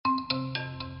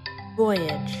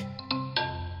Voyage.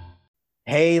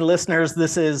 Hey, listeners,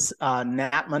 this is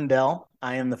Nat Mundell.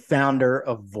 I am the founder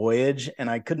of Voyage, and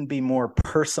I couldn't be more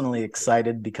personally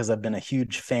excited because I've been a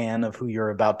huge fan of who you're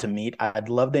about to meet. I'd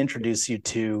love to introduce you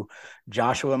to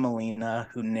Joshua Malina,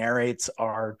 who narrates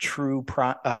our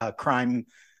crime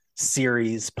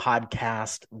series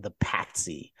podcast, The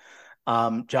Patsy.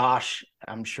 Josh,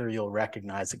 I'm sure you'll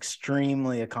recognize,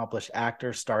 extremely accomplished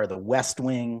actor, star of The West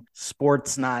Wing,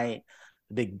 Sports Night,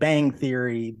 Big Bang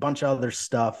Theory, a bunch of other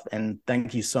stuff. And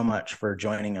thank you so much for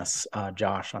joining us,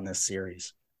 Josh, on this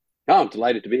series. Oh, I'm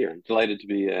delighted to be here. I'm delighted to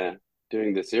be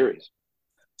doing this series.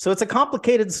 So it's a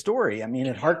complicated story. I mean,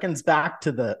 it harkens back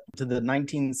to the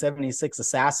 1976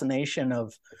 assassination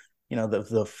of,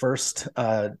 the first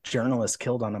journalist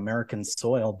killed on American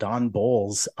soil, Don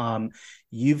Bowles.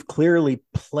 You've clearly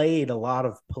played a lot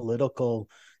of political,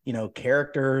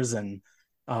 characters and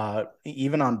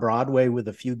even on Broadway with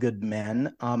A Few Good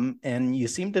Men. And you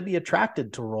seem to be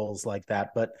attracted to roles like that.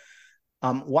 But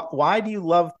why do you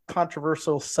love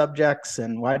controversial subjects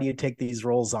and why do you take these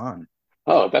roles on?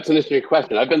 Oh, that's an interesting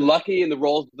question. I've been lucky in the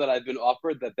roles that I've been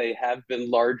offered that they have been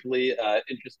largely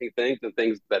interesting things and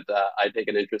things that I take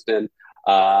an interest in.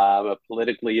 I'm a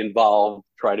politically involved,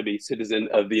 try to be citizen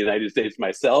of the United States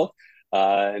myself.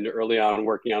 And early on,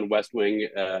 working on West Wing,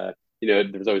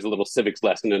 there's always a little civics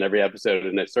lesson in every episode,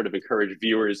 and I sort of encourage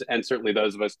viewers and certainly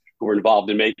those of us who were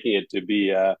involved in making it to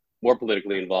be more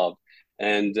politically involved.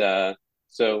 And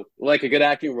so, like a good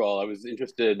acting role, I was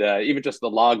interested, even just the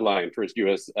log line, first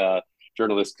U.S.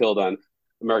 Journalist killed on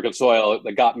American soil,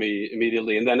 that got me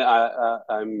immediately. And then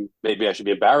I'm maybe I should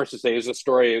be embarrassed to say is a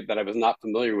story that I was not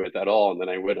familiar with at all. And then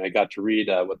I got to read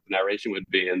what the narration would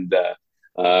be, and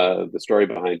the story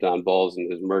behind Don Bowles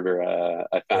and his murder,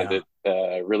 I found Yeah.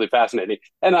 it really fascinating.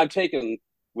 And I'm taken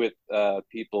with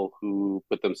people who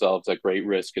put themselves at great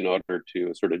risk in order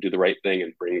to sort of do the right thing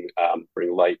and bring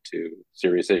light to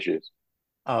serious issues.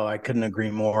 Oh, I couldn't agree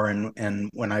more. And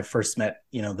when I first met,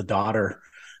 the daughter,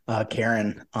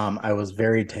 Karen, I was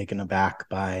very taken aback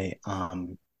by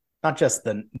not just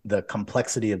the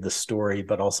complexity of the story,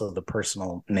 but also the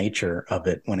personal nature of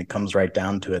it. When it comes right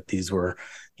down to it, these were,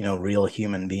 real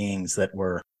human beings that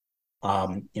were,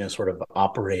 sort of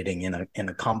operating in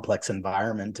a complex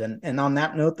environment. And on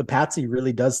that note, the Patsy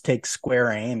really does take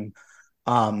square aim,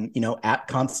 at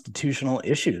constitutional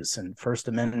issues and First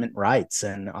Amendment rights,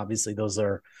 and obviously those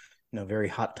are very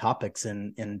hot topics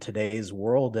in today's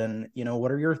world. And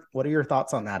what are your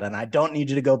thoughts on that? And I don't need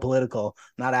you to go political,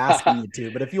 I'm not asking you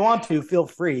to, but if you want to, feel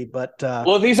free. But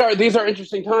Well, these are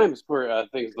interesting times for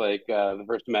things like the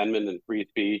First Amendment and free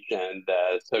speech and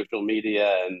social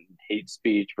media and hate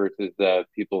speech versus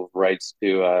people's rights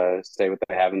to say what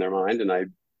they have in their mind. And I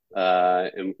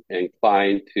am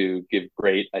inclined to give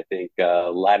great, I think,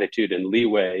 latitude and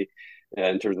leeway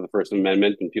in terms of the First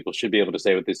Amendment, and people should be able to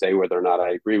say what they say, whether or not I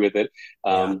agree with it.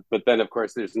 yeah, But then, of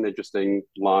course, there's an interesting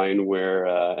line where,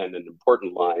 and an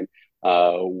important line,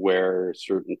 where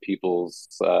certain people's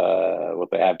what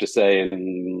they have to say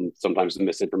and sometimes the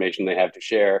misinformation they have to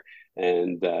share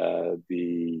and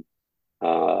the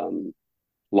um,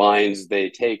 lines they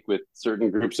take with certain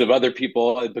groups of other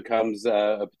people, it becomes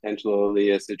potentially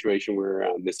a situation where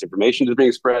misinformation is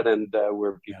being spread and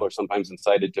where yeah, people are sometimes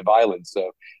incited to violence.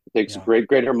 So it takes yeah,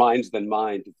 greater minds than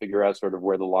mine to figure out sort of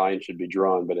where the line should be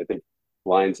drawn. But I think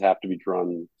lines have to be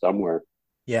drawn somewhere.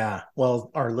 yeah. Well,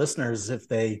 our listeners, if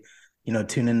they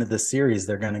tune into the series,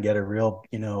 they're going to get a real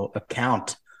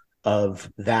account of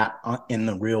that in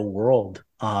the real world.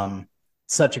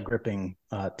 Such a gripping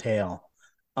tale.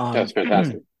 That's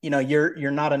fantastic.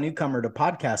 You're not a newcomer to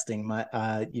podcasting.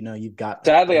 You've got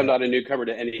Sadly, I'm not a newcomer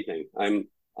to anything. I'm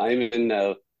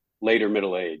in later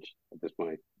middle age at this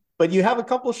point. but you have a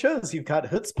couple of shows. You've got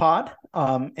Hutzpod,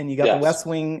 and you got the Yes. West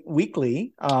Wing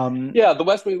Weekly. Yeah, the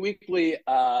West Wing Weekly,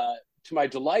 to my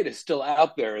delight, is still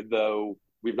out there, though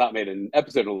we've not made an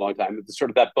episode in a long time. It's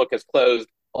sort of that book has closed.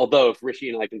 Although, if Rishi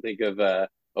and I can think of a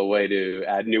way to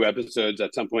add new episodes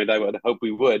at some point, I would hope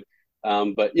we would.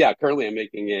 But yeah, currently I'm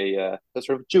making a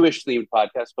sort of Jewish themed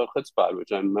podcast about chutzpah,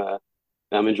 which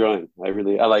I'm enjoying.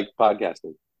 I like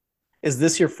podcasting. Is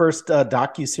this your first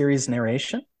docu series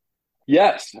narration?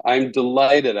 Yes, I'm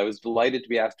delighted. I was delighted to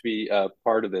be asked to be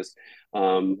part of this.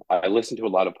 I listen to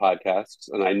a lot of podcasts,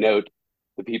 and I note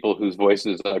the people whose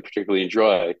voices I particularly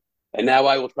enjoy, and now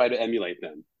I will try to emulate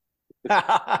them.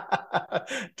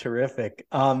 Terrific.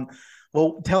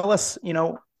 Well, tell us,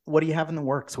 what do you have in the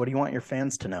works? What do you want your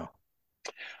fans to know?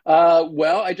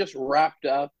 Well, I just wrapped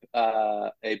up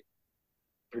a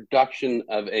production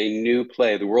of a new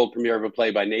play, the world premiere of a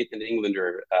play by Nathan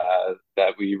Englander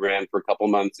that we ran for a couple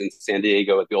months in San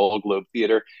Diego at the Old Globe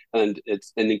Theater, and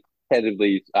it's an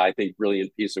incredibly, I think,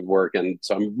 brilliant piece of work. And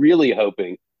so I'm really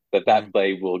hoping that that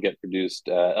play will get produced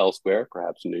elsewhere,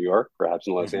 perhaps in New York, perhaps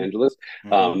in Los Mm-hmm. Angeles.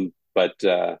 Mm-hmm. But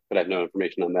I have no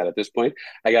information on that at this point.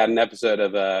 I got an episode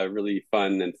of a really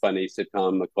fun and funny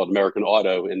sitcom called American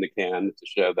Auto in the can. It's a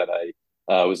show that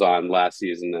I was on last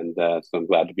season, and so I'm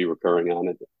glad to be recurring on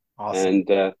it. Awesome.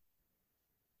 And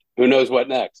who knows what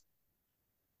next?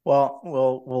 Well,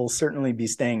 we'll certainly be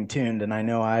staying tuned, and I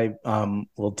know I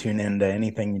will tune into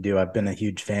anything you do. I've been a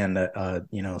huge fan,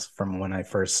 from when I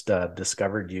first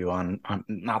discovered you on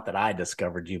not that I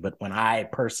discovered you, but when I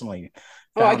personally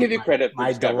Oh, I found give you credit for my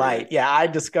discovering delight. me, Yeah, I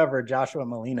discovered Joshua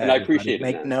Malina. and I Everybody, appreciate it,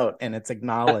 make man. note, and it's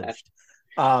acknowledged.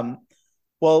 Well,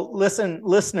 listen,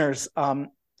 listeners.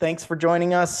 Thanks for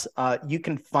joining us. You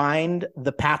can find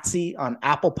the Patsy on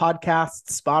Apple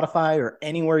Podcasts, Spotify, or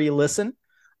anywhere you listen.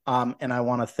 And I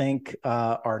want to thank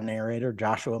our narrator,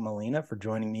 Joshua Malina, for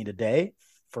joining me today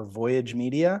for Voyage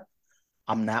Media.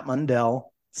 I'm Nat Mundell,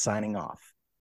 signing off.